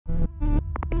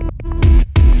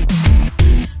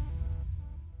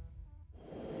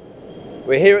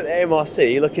We're here at the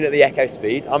AMRC looking at the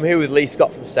Ecospeed. I'm here with Lee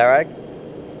Scott from Starrag.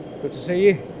 Good to see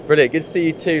you. Brilliant, good to see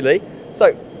you too, Lee.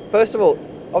 So, first of all,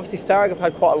 obviously Starrag have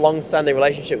had quite a long-standing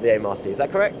relationship with the AMRC, is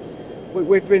that correct?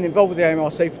 We've been involved with the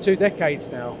AMRC for 2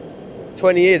 decades now.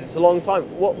 20 years, it's a long time.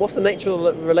 What's the nature of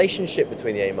the relationship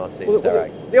between the AMRC and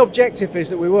Starrag? The objective is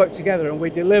that we work together and we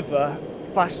deliver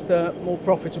faster, more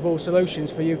profitable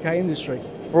solutions for UK industry.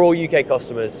 For all UK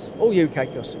customers? All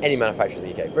UK customers. Any manufacturers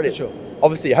in the UK, brilliant. Sure.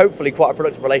 Obviously, hopefully quite a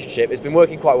productive relationship. It's been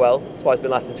working quite well, that's why it's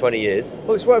been lasting 20 years.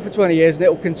 Well, it's worked for 20 years and it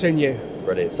will continue.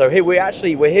 Brilliant. So here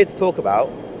we're here to talk about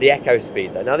the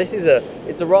Ecospeed though. Now this is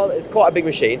it's quite a big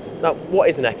machine. Now what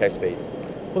is an Ecospeed?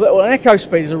 Well, an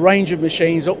Ecospeed is a range of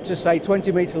machines up to say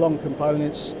 20 metre long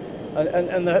components.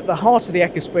 And the heart of the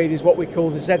Ecospeed is what we call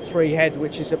the Z3 head,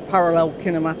 which is a parallel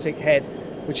kinematic head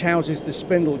which houses the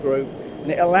spindle group,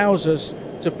 and it allows us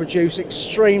to produce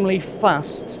extremely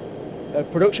fast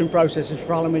production processes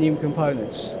for aluminium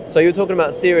components. So you're talking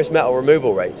about serious metal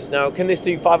removal rates. Now, can this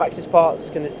do 5-axis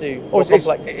parts? Can this do more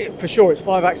complex? For sure, it's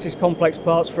 5-axis complex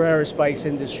parts for aerospace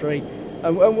industry.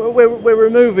 And we're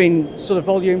removing sort of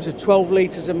volumes of 12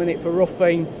 litres a minute for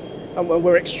roughing, and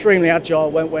we're extremely agile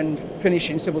when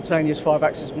finishing simultaneous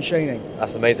 5-axis machining.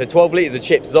 That's amazing. So 12 litres of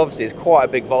chips is obviously quite a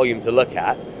big volume to look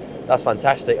at. That's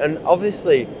fantastic. And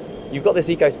obviously, you've got this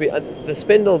Ecospeed, the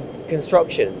spindle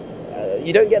construction.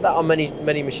 You don't get that on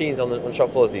many machines on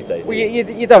shop floors these days. Well,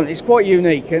 you don't. It's quite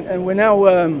unique, and we're now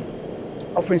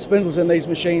offering spindles in these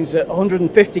machines at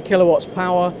 150 kilowatts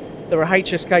power. They're a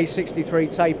HSK 63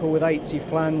 taper with 80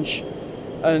 flange,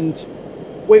 and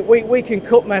we can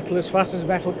cut metal as fast as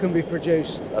metal can be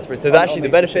produced. That's pretty. So actually, the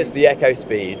benefits of the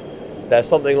Ecospeed, there's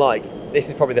something like this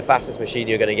is probably the fastest machine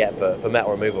you're going to get for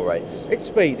metal removal rates. It's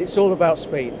speed. It's all about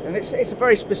speed, and it's a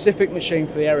very specific machine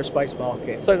for the aerospace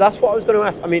market. So that's what I was going to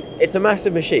ask. I mean, it's a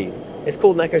massive machine. It's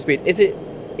called an Ecospeed.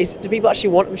 Do people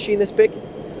actually want a machine this big?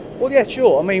 Well, yeah,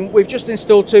 sure. I mean, we've just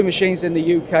installed 2 machines in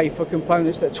the UK for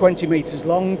components that are 20 metres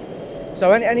long.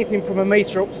 So anything from 1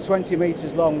 metre up to 20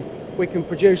 metres long, we can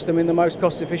produce them in the most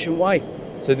cost-efficient way.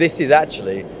 So this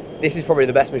is probably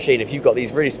the best machine if you've got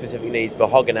these really specific needs for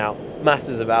hogging out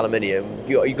masses of aluminium.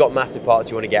 You've got massive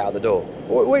parts you want to get out the door.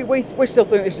 We still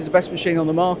think this is the best machine on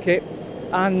the market,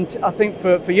 and I think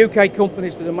for UK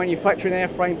companies that are manufacturing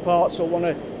airframe parts or want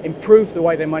to improve the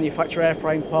way they manufacture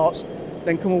airframe parts,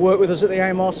 then come and work with us at the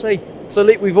AMRC. So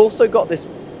Lee, we've also got this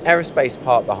aerospace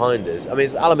part behind us. I mean,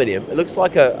 it's aluminium. It looks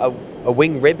like a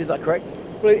wing rib, is that correct?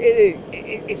 Well,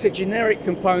 it's a generic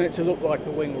component to look like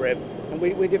a wing rib, and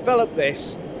we developed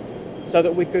this so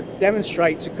that we could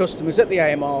demonstrate to customers at the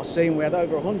AMRC, and we had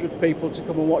over 100 people to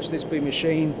come and watch this be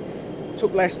machined. It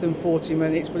took less than 40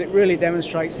 minutes, but it really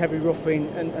demonstrates heavy roughing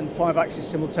and 5-axis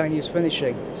simultaneous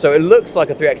finishing. So it looks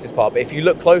like a 3-axis part, but if you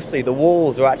look closely, the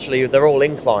walls are actually, they're all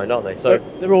inclined, aren't they? So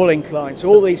they're all inclined. So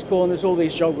all these corners, all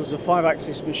these joggles are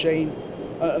 5-axis machine,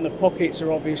 and the pockets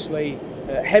are obviously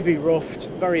heavy roughed,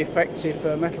 very effective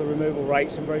metal removal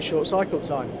rates and very short cycle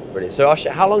time. Brilliant. So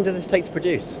how long did this take to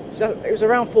produce? So it was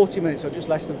around 40 minutes, or just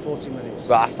less than 40 minutes.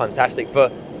 Well, that's fantastic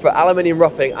for aluminium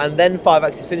roughing and then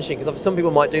 5-axis finishing, because some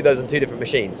people might do those on 2 different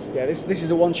machines. Yeah, this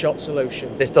is a one-shot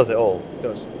solution. This does it all. It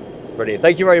does. Brilliant.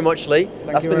 Thank you very much, Lee.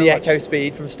 That's been the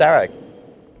Ecospeed from Starrag.